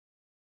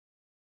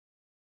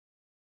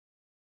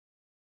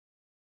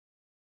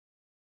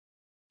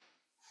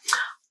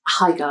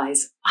Hi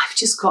guys, I've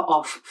just got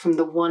off from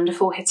the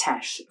wonderful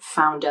Hitesh,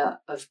 founder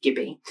of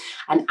Gibby,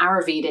 an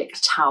Ayurvedic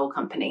towel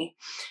company.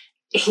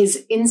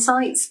 His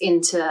insights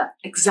into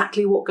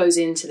exactly what goes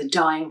into the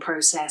dyeing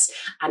process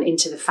and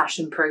into the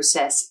fashion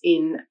process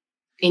in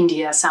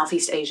India,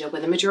 Southeast Asia,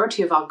 where the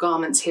majority of our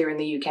garments here in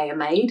the UK are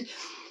made,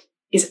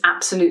 is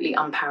absolutely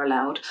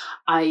unparalleled.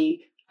 I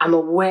am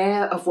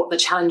aware of what the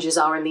challenges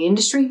are in the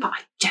industry, but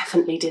I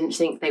definitely didn't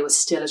think they were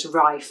still as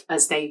rife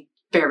as they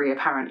very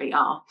apparently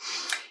are.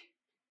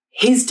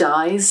 His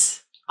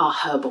dyes are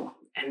herbal,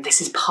 and this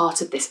is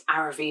part of this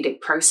Ayurvedic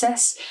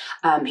process.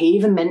 He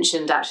even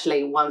mentioned,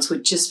 actually, once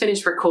we just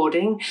finished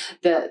recording,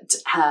 that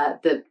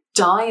the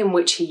dye in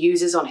which he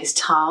uses on his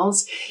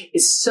towels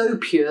is so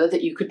pure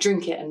that you could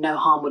drink it and no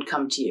harm would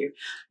come to you.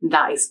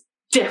 That is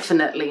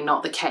definitely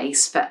not the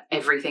case for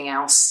everything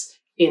else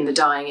in the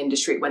dyeing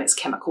industry when it's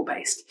chemical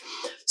based.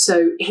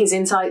 So his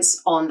insights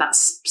on that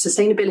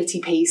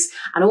sustainability piece,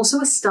 and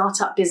also a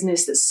startup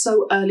business that's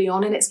so early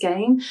on in its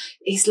game,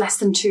 he's less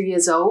than 2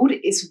 years old,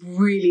 is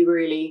really,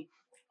 really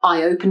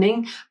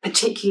eye-opening,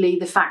 particularly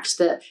the fact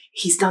that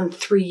he's done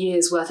 3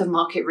 years worth of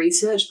market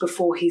research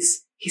before he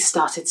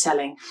started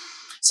selling.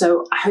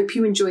 So I hope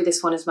you enjoy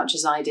this one as much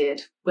as I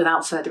did.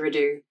 Without further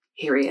ado,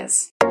 here he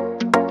is.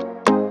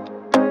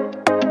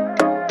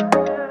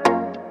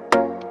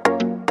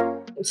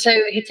 So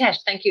Hitesh,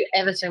 thank you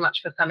ever so much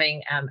for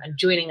coming and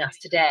joining us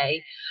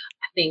today.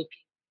 I think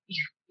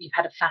you've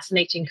had a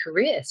fascinating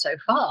career so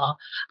far.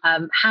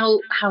 How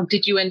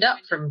did you end up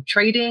from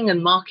trading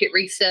and market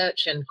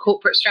research and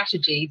corporate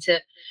strategy to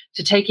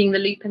taking the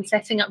leap and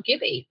setting up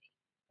Gibby?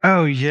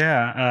 Oh,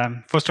 yeah.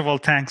 First of all,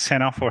 thanks,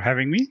 Hannah, for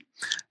having me.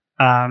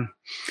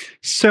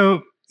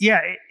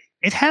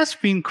 It has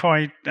been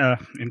quite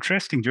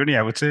interesting journey,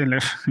 I would say,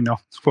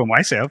 for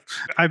myself.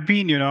 I've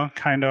been,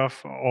 kind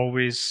of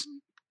always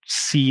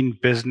seen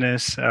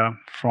business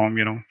from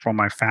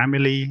my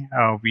family.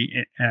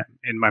 We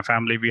in my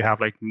family, we have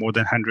like more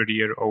than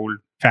 100-year-old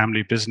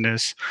family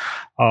business,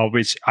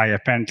 which I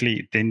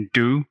apparently didn't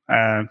do,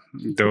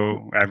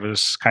 though I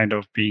was kind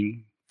of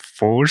being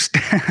forced.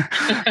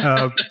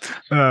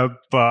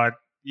 But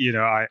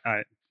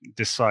I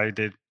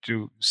decided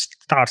to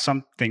start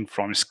something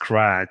from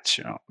scratch.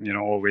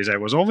 Always I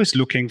was always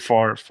looking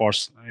for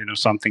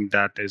something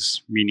that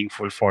is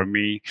meaningful for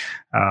me,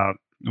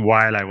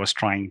 while I was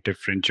trying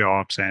different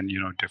jobs and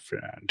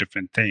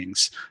different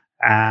things.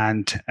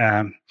 And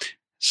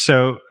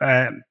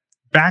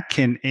back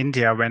in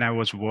India, when I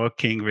was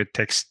working with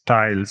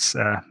textiles,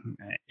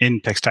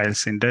 in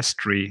textiles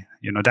industry,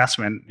 that's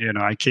when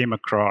I came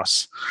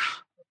across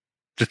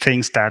the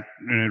things that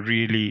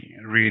really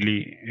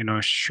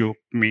shook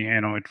me.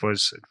 It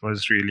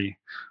was really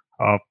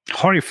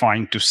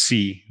horrifying to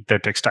see the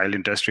textile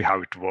industry,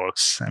 how it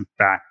works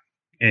back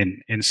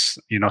in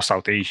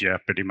South Asia,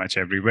 pretty much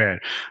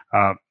everywhere.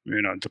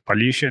 The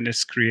pollution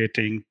is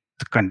creating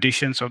the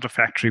conditions of the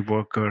factory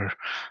worker.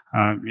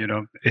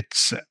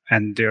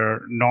 And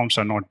their norms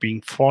are not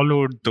being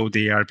followed, though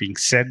they are being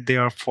said they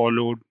are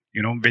followed.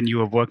 When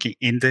you are working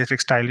in the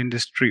textile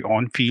industry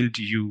on field,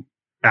 you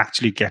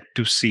actually get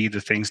to see the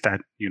things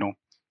that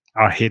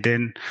are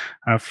hidden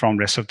from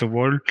rest of the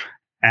world.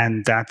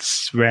 And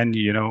that's when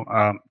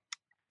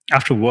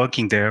after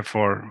working there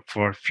for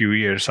a few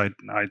years, I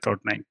thought,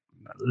 like,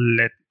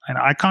 and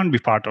I can't be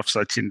part of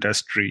such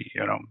industry,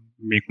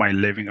 make my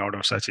living out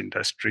of such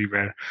industry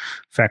where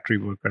factory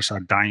workers are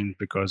dying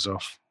because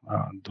of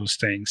those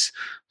things.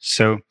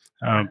 So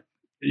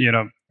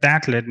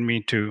that led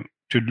me to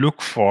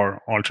look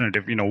for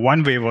alternative.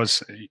 One way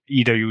was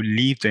either you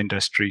leave the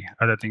industry.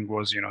 Other thing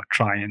was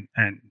try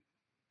and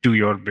do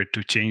your bit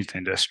to change the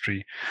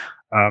industry.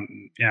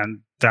 And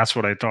that's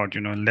what I thought,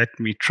 let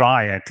me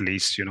try at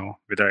least,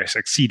 whether I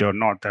succeed or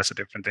not, that's a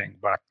different thing,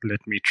 but let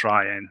me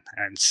try and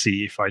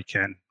see if I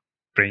can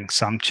bring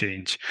some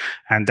change.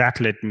 And that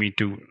led me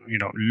to,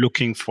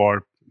 looking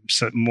for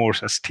more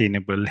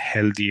sustainable,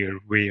 healthier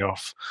way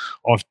of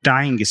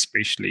dyeing,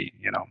 especially,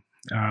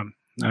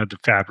 the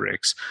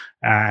fabrics.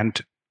 And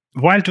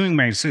while doing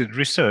my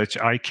research,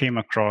 I came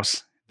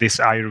across this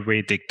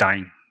Ayurvedic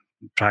dyeing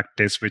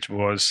practice, which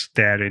was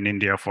there in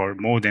India for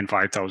more than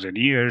 5,000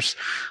 years.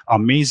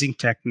 Amazing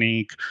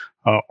technique,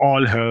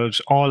 all herbs,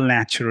 all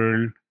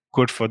natural,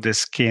 good for the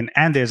skin.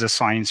 And there's a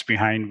science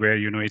behind where,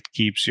 it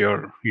keeps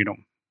your,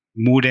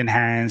 mood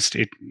enhanced.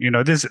 It,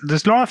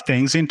 there's a lot of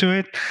things into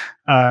it.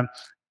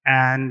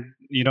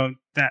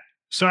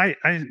 So I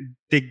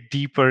dig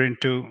deeper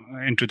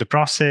into the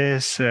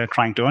process,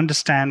 trying to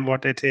understand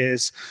what it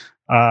is.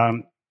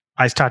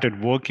 I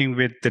started working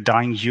with the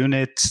dyeing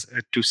units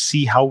to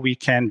see how we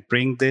can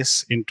bring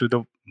this into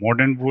the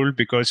modern world,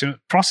 because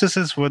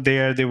processes were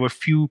there. There were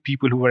few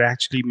people who were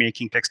actually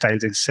making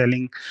textiles and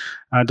selling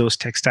those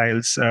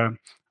textiles,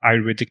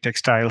 Ayurvedic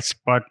textiles.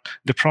 But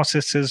the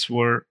processes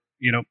were,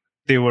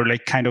 they were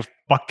like kind of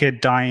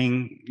bucket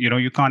dyeing.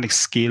 You can't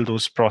scale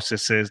those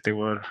processes. They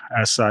were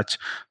as such.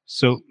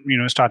 So,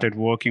 started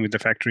working with the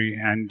factory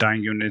and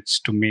dyeing units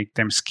to make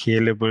them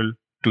scalable,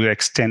 to the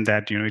extent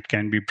that it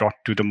can be brought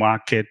to the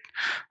market,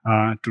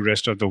 to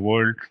rest of the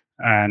world.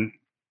 And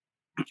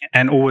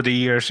over the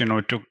years,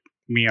 it took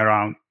me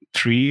around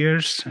 3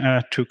 years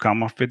to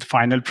come up with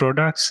final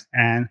products.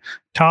 And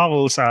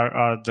towels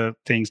are the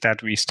things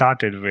that we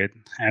started with,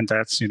 and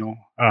that's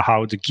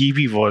how the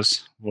Gibi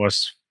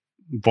was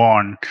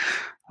born,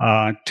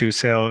 to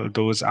sell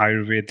those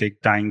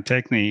Ayurvedic dyeing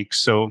techniques.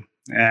 So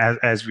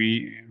as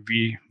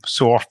we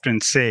so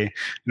often say,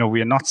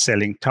 we are not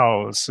selling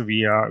towels,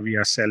 we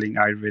are selling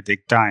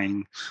Ayurvedic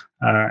dyeing,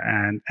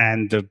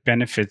 and the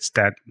benefits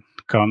that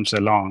comes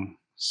along.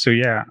 So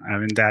yeah, I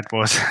mean, that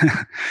was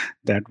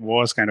that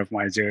was kind of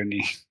my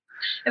journey.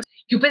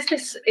 Your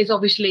business is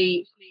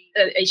obviously,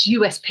 its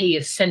USP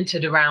is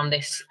centered around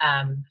this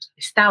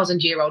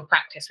 1,000-year-old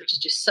practice, which is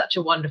just such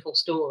a wonderful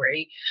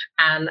story,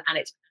 and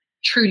it's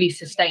truly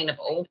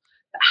sustainable.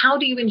 But how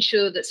do you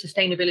ensure that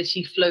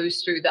sustainability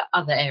flows through the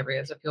other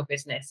areas of your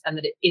business, and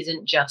that it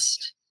isn't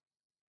just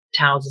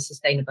towels are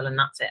sustainable and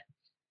that's it?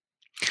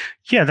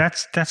 Yeah,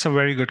 that's a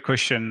very good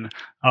question.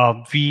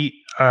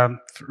 We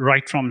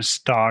right from the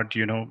start,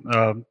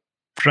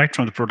 right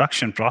from the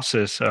production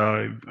process,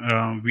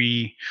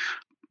 we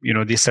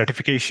the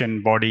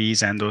certification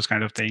bodies and those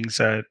kind of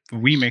things,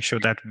 we make sure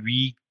that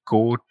we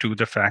go to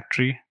the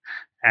factory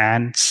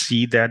and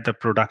see that the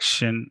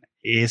production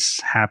is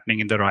happening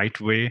in the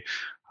right way.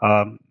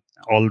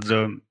 All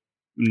the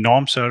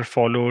norms are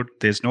followed.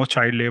 There's no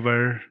child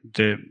labor.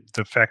 The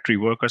factory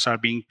workers are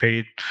being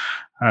paid.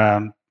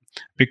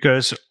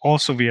 Because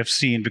also we have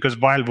seen, because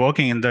while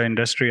working in the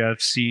industry,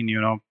 I've seen,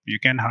 you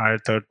can hire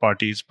third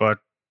parties, but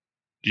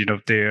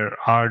there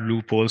are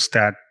loopholes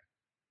that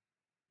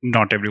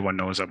not everyone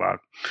knows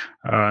about.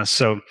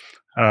 So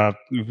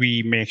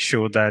we make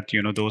sure that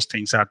those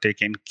things are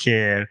taken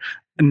care.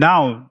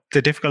 Now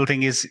the difficult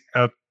thing is,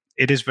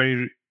 it is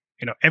very,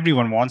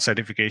 everyone wants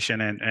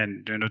certification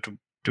and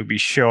to be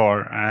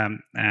sure,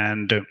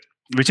 and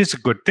which is a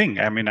good thing.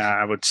 I mean,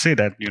 I would say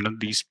that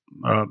these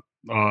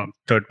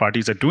third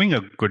parties are doing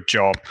a good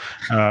job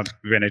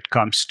when it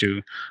comes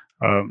to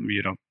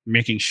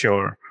making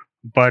sure.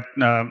 But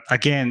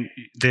again,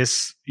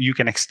 this, you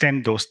can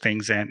extend those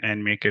things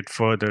and make it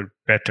further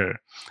better,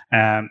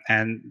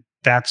 and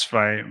that's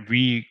why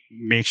we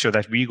make sure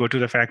that we go to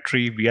the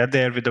factory. We are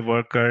there with the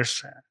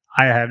workers.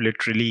 I have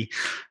literally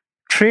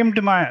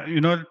trimmed my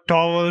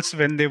towels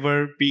when they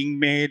were being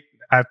made.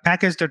 I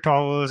packaged the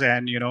towels,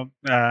 and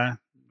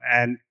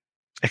and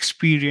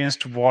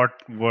experienced what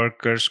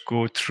workers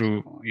go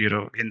through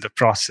in the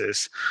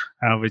process,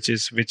 which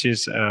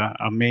is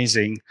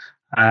amazing.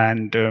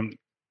 And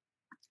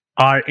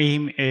our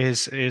aim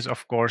is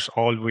of course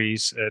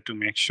always to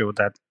make sure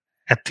that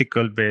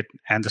ethical bit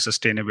and the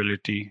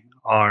sustainability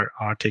are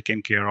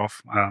taken care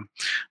of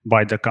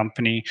by the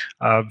company.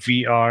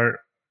 We are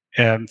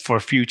for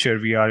future,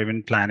 we are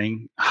even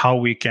planning how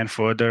we can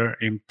further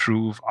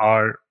improve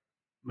our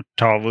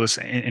towels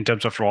in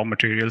terms of raw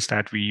materials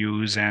that we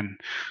use, and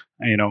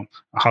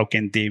how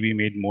can they be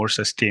made more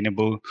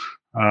sustainable.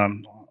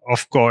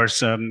 Of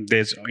course,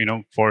 there's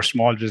for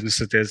small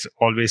businesses, there's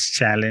always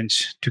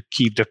challenge to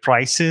keep the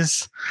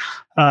prices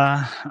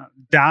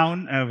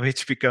down,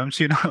 which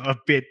becomes a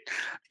bit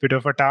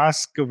of a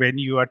task when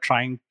you are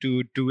trying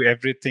to do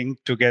everything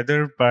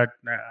together. But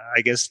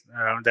I guess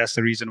that's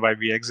the reason why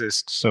we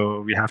exist,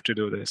 so we have to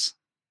do this.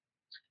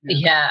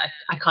 Yeah,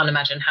 I can't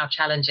imagine how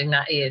challenging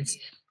that is.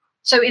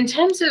 So in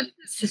terms of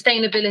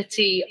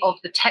sustainability of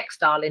the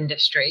textile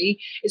industry,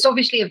 it's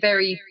obviously a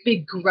very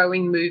big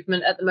growing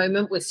movement at the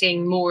moment. We're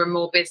seeing more and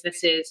more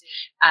businesses,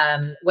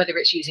 whether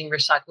it's using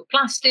recycled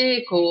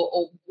plastic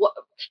or what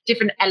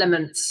different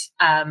elements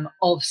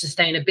of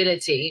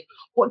sustainability.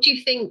 What do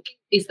you think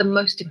is the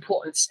most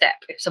important step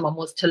if someone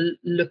was to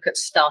look at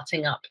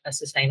starting up a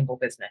sustainable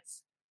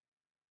business?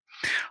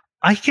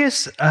 I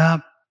guess,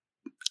 I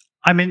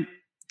mean,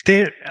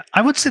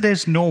 I would say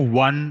there's no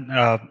one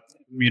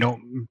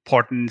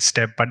important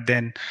step, but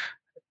then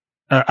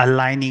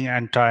aligning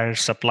entire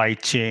supply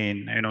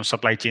chain.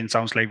 Supply chain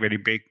sounds like very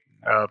big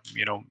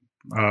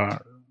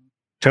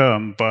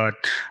term, but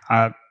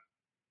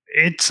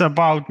it's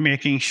about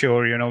making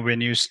sure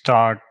when you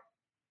start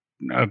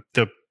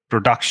the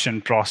production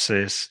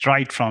process,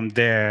 right from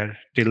there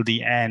till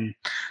the end,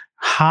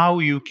 how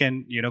you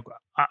can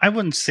I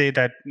wouldn't say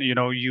that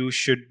you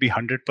should be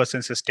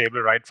 100%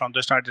 sustainable right from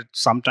the start.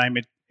 Sometimes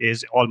it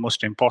is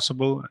almost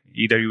impossible.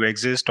 Either you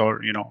exist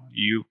or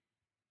you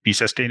be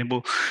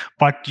sustainable,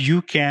 but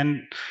you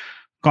can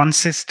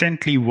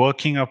consistently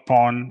working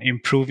upon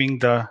improving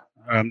the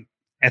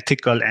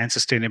ethical and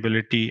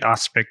sustainability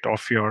aspect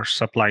of your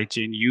supply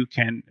chain. You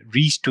can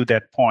reach to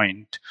that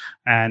point,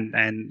 and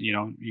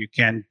you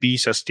can be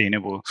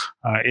sustainable.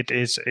 It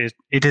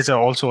is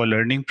also a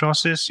learning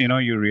process.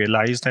 You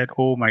realize that,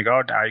 oh my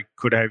god, I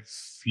could have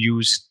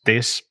used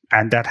this,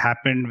 and that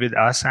happened with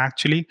us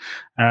actually.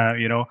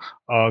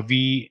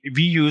 We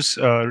use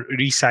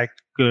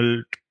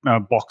recycled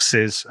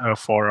boxes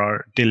for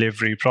our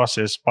delivery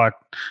process, but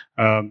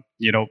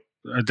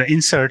the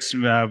inserts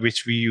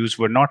which we use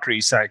were not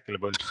recycled,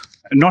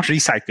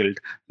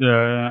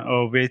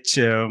 which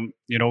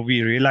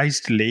we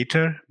realized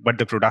later, but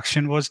the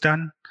production was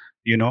done.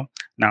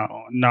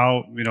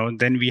 Now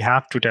then we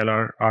have to tell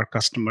our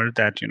customer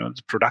that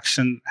the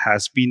production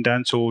has been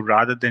done. So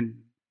rather than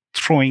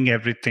throwing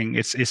everything,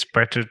 it's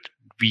better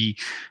we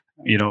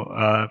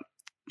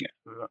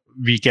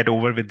we get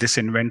over with this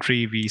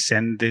inventory, we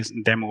send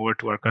them over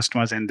to our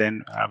customers, and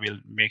then we'll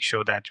make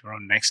sure that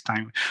next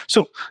time.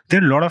 So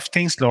there are a lot of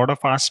things, a lot of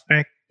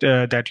aspects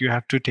that you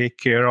have to take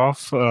care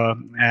of,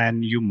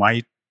 and you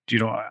might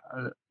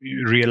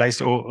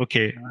realize, oh,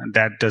 okay,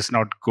 that does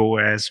not go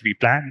as we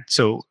planned.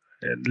 So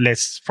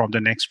let's, from the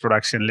next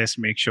production, let's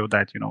make sure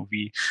that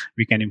we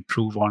can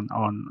improve on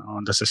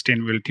the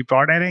sustainability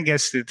part. And I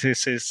guess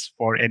this is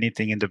for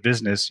anything in the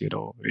business,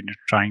 when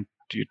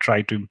you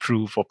try to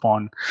improve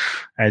upon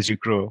as you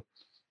grow.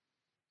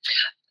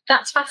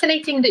 That's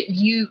fascinating that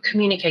you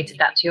communicated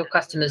that to your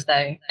customers,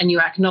 though, and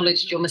you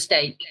acknowledged your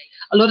mistake.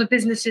 A lot of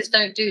businesses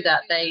don't do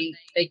that. They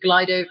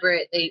glide over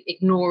it, they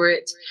ignore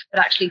it,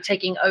 but actually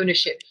taking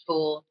ownership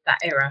for that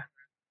error.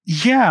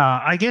 Yeah,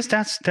 I guess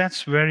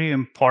that's very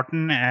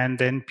important, and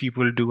then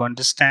people do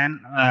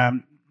understand.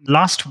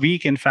 Last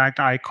week, in fact,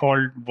 I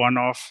called one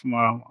of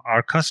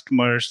our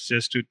customers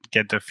just to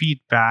get the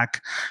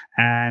feedback,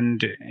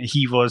 and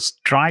he was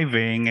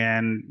driving,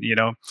 and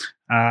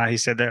he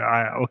said that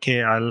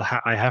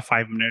I have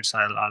 5 minutes.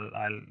 I'll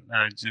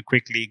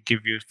quickly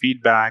give you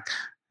feedback.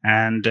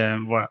 And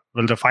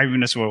the 5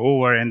 minutes were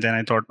over, and then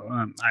I thought,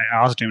 I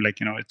asked him,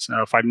 it's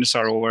 5 minutes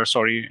are over.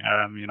 Sorry,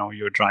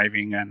 you're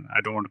driving, and I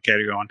don't want to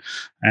carry on.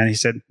 And he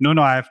said, no,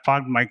 I've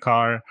parked my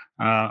car.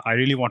 I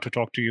really want to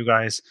talk to you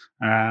guys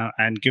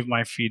and give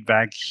my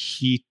feedback.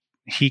 He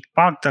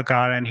parked the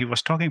car, and he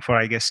was talking for,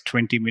 I guess,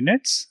 20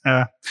 minutes,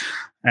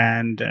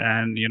 and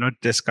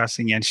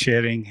discussing and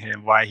sharing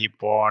why he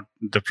bought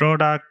the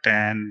product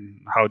and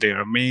how they're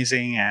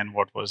amazing and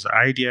what was the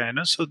idea.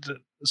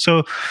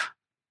 So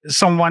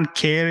someone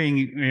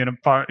caring,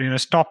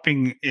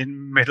 stopping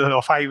in middle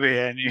of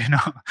highway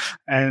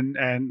and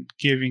and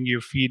giving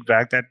you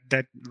feedback,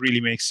 that really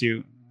makes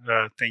you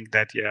think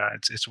that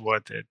it's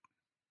worth it.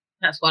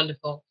 That's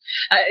wonderful.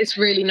 It's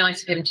really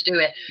nice of him to do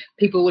it.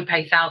 People would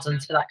pay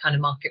thousands for that kind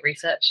of market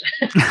research.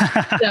 So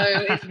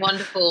it's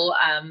wonderful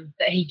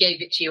that he gave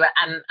it to you,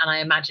 and I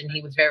imagine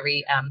he was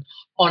very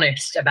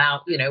honest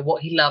about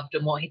what he loved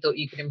and what he thought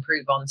you could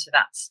improve on. So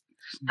that's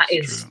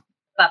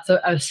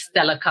a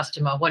stellar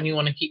customer, one you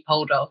want to keep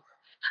hold of.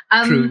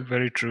 True,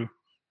 very true.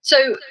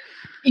 So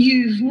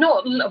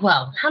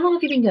how long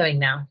have you been going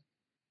now?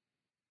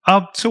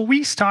 So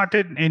we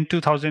started in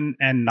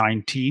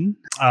 2019.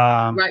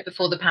 Right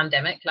before the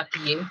pandemic, lucky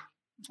you.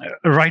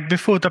 Right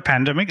before the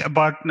pandemic,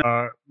 but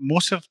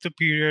most of the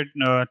period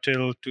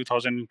till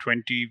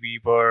 2020, we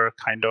were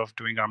kind of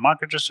doing our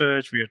market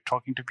research. We were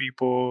talking to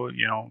people,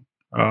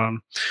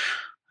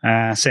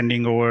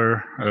 sending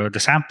over the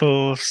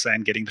samples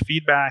and getting the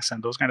feedbacks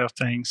and those kind of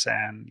things.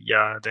 And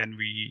then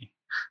we,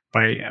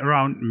 by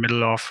around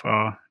middle of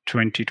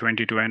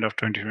 2020 to end of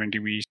 2020,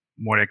 we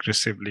more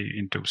aggressively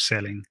into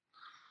selling.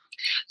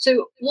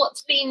 So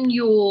what's been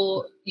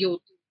your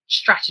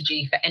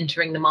strategy for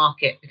entering the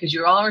market? Because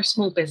you are a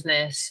small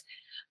business,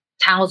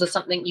 towels are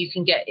something you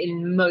can get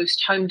in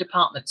most home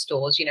department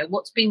stores.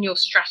 What's been your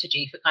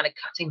strategy for kind of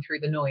cutting through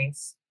the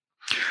noise?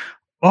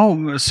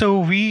 Oh, so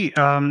we,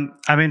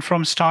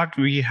 from start,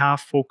 we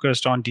have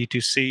focused on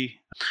D2C.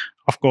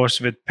 Of course,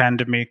 with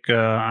pandemic,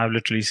 I've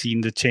literally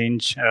seen the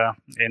change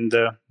in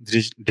the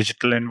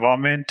digital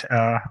environment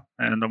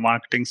and the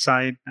marketing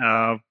side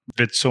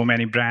with so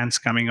many brands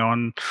coming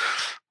on.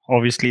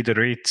 Obviously,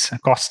 the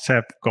costs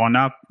have gone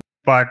up,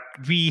 but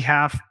we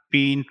have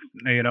been,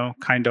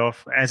 kind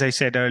of, as I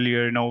said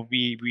earlier,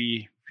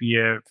 we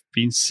have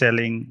been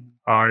selling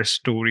our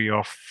story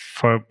of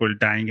herbal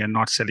dyeing and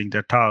not selling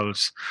the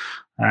towels,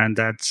 and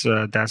that's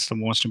the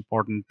most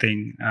important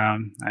thing,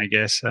 I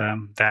guess,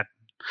 that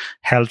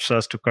helps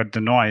us to cut the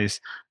noise.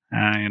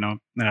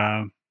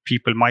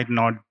 People might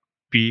not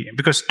be,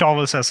 because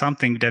towels are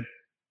something that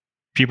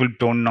people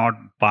do not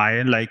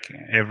buy like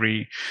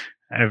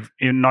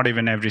not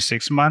even every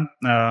 6 months,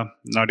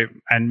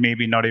 and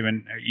maybe not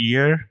even a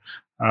year.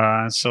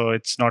 So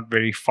it's not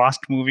very fast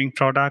moving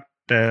product,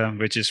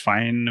 which is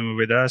fine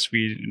with us.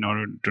 We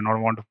do not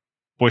want to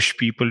push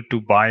people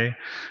to buy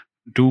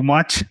too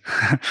much.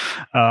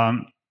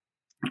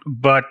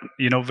 But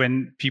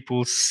when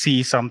people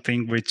see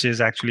something which is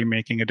actually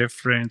making a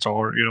difference,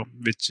 or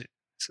which is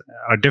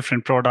a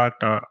different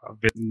product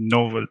with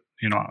novel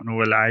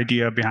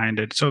idea behind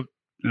it, so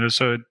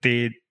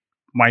they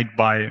might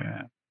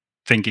buy,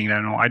 thinking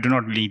that I do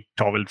not need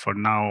towel for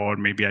now, or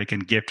maybe I can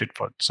gift it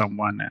for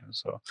someone.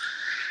 So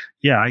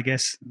I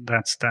guess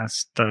that's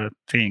the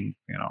thing.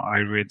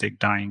 Ayurvedic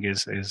dyeing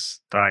is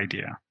the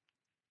idea.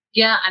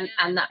 Yeah,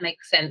 and that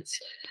makes sense.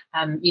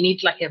 You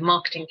need like a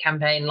marketing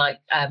campaign like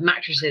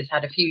mattresses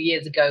had a few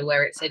years ago,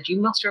 where it said you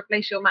must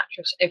replace your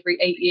mattress every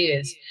 8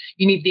 years.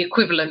 You need the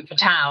equivalent for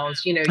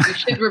towels. You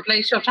should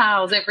replace your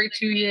towels every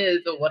 2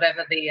 years, or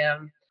whatever the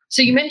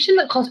So you mentioned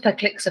that cost per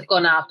clicks have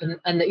gone up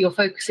and that you're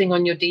focusing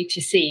on your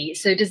D2C.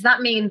 So does that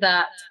mean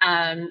that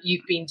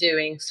you've been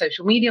doing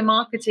social media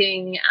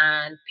marketing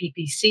and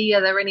PPC?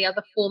 Are there any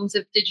other forms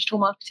of digital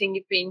marketing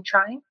you've been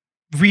trying?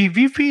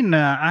 We've been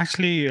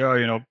actually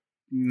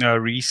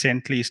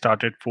recently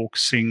started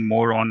focusing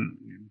more on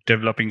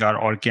developing our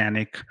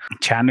organic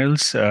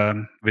channels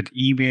with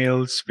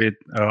emails, with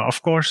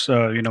of course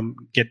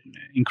get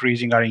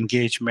increasing our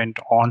engagement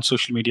on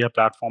social media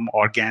platform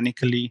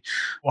organically.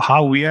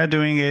 How we are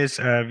doing is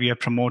we are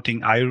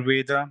promoting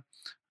Ayurveda,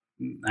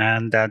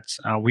 and that's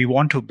we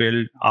want to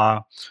build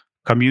a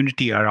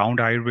community around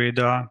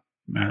Ayurveda,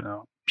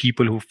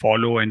 people who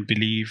follow and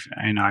believe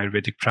in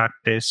Ayurvedic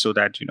practice, so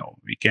that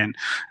we can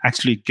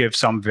actually give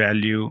some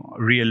value,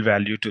 real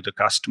value to the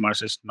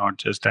customers. It's not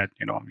just that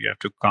you have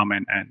to come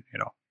and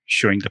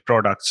showing the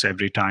products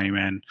every time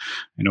and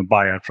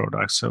buy our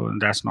products. So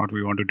that's not what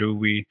we want to do.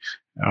 We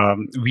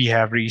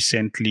have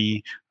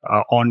recently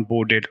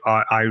onboarded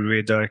our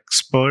Ayurveda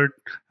expert.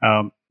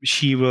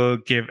 She will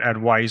give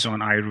advice on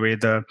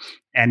Ayurveda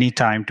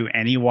anytime to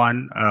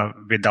anyone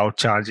without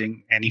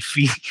charging any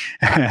fee.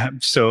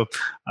 So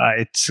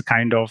it's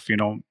kind of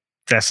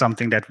that's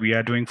something that we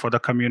are doing for the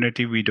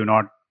community. We do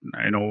not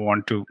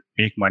want to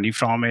make money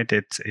from it.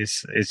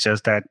 It's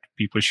just that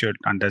people should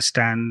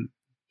understand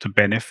the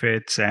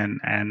benefits and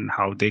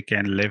how they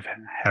can live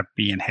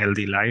happy and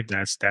healthy life.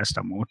 That's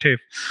the motive.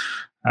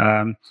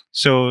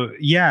 So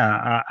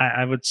yeah,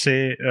 I would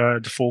say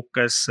the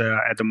focus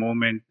at the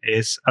moment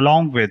is,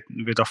 along with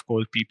of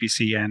course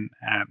PPC and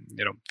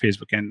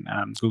Facebook and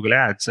Google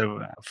Ads.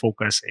 So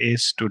focus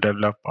is to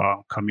develop a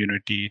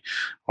community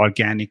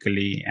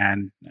organically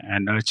and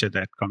nurture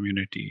that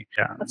community.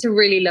 Yeah, that's a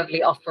really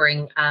lovely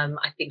offering.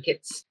 I think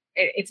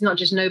it's not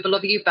just noble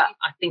of you, but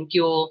I think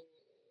you're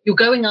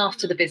going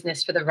after the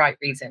business for the right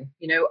reason.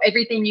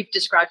 Everything you've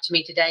described to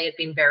me today has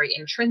been very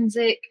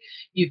intrinsic.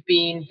 You've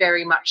been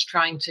very much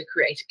trying to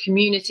create a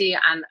community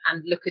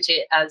and look at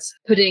it as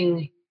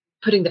putting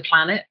the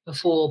planet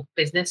before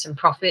business and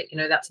profit.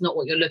 That's not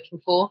what you're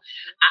looking for.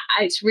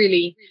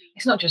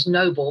 It's not just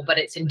noble, but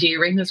it's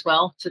endearing as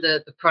well to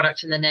the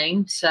product and the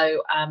name.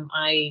 So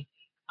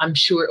I'm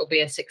sure it will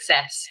be a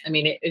success. I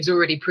mean, it is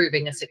already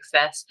proving a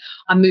success.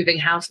 I'm moving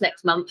house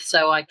next month,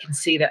 so I can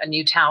see that a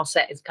new towel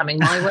set is coming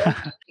my way.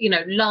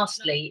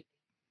 Lastly,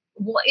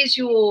 what is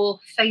your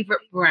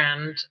favorite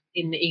brand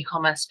in the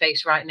e-commerce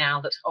space right now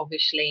that's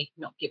obviously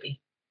not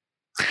Gibby?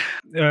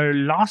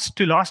 Last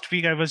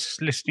week, I was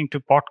listening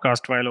to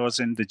podcast while I was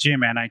in the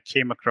gym, and I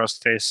came across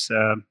this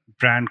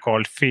brand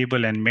called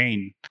Fable and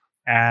Mane.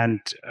 And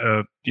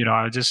I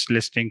was just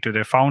listening to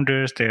their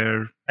founders.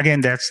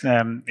 It's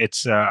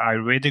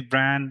Ayurvedic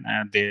brand,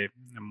 and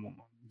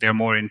they're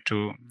more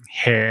into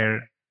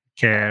hair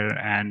care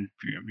and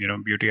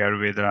beauty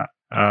Ayurveda.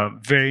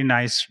 Very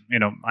nice.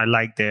 I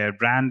like their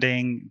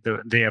branding,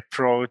 their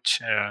approach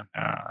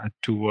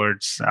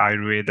towards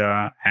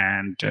Ayurveda,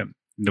 and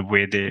the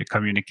way they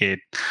communicate.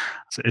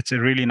 So it's a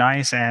really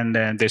nice, and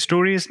their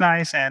story is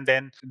nice, and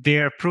then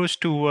their approach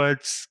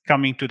towards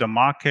coming to the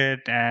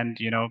market and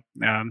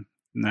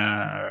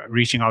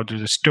reaching out to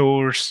the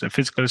stores, the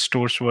physical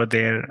stores were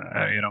there.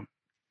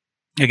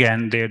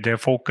 Again, their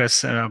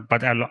focus,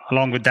 but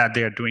along with that,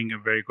 they are doing a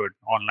very good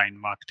online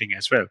marketing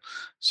as well.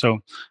 So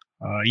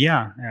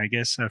I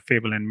guess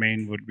Fable and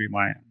Mane would be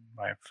my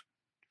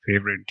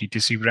favorite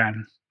DTC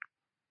brand.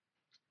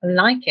 I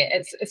like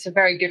it. It's a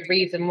very good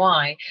reason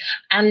why.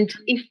 And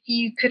if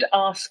you could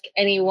ask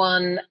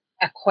anyone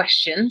a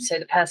question, so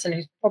the person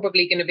who's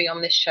probably going to be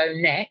on this show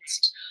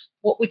next,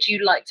 what would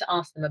you like to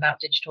ask them about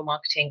digital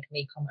marketing and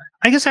e-commerce?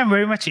 I guess I'm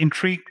very much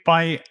intrigued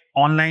by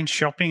online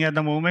shopping at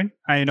the moment.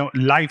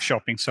 Live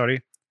shopping,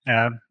 sorry.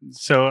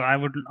 So I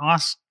would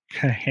ask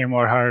him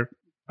or her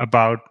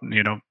about,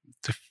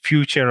 the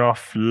future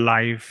of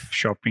live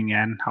shopping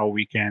and how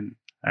we can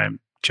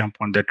jump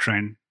on the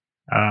trend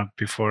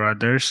before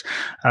others,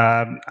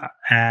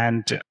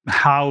 and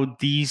how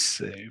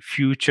these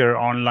future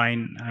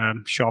online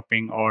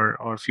shopping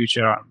or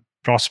future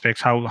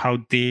prospects, how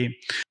they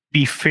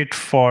be fit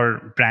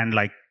for brand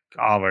like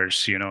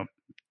ours,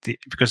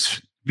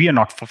 because we are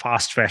not a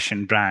fast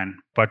fashion brand,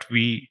 but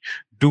we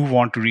do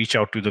want to reach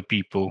out to the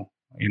people,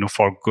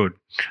 for good,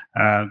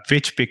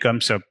 which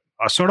becomes a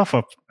sort of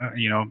a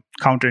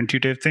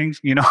counterintuitive thing.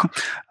 You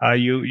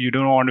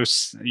don't want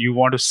to, you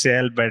want to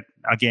sell, but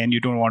again, you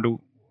don't want to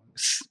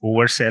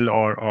oversell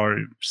or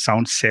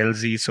sound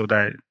salesy, so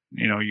that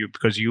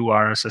because you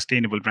are a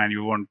sustainable brand,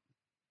 you want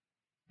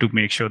to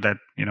make sure that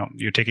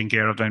you're taking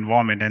care of the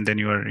environment, and then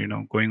you are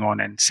going on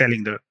and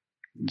selling the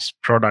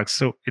products.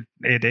 So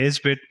it is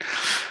a bit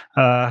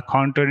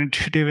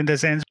counterintuitive in the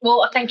sense.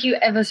 Well, thank you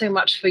ever so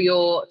much for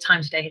your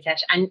time today,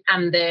 Hitesh, and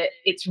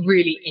it's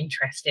really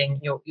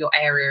interesting, your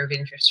area of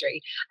industry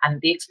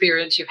and the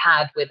experience you've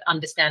had with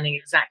understanding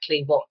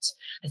exactly what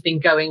has been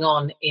going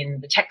on in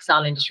the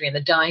textile industry and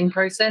the dyeing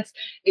process.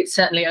 It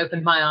certainly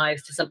opened my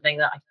eyes to something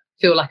that I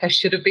feel like I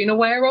should have been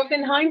aware of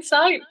in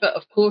hindsight, but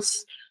of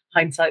course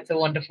hindsight's a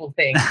wonderful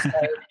thing. So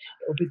it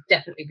will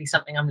definitely be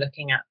something I'm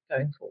looking at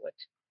going forward.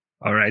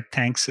 All right.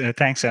 Thanks,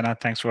 Anna.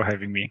 Thanks for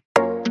having me.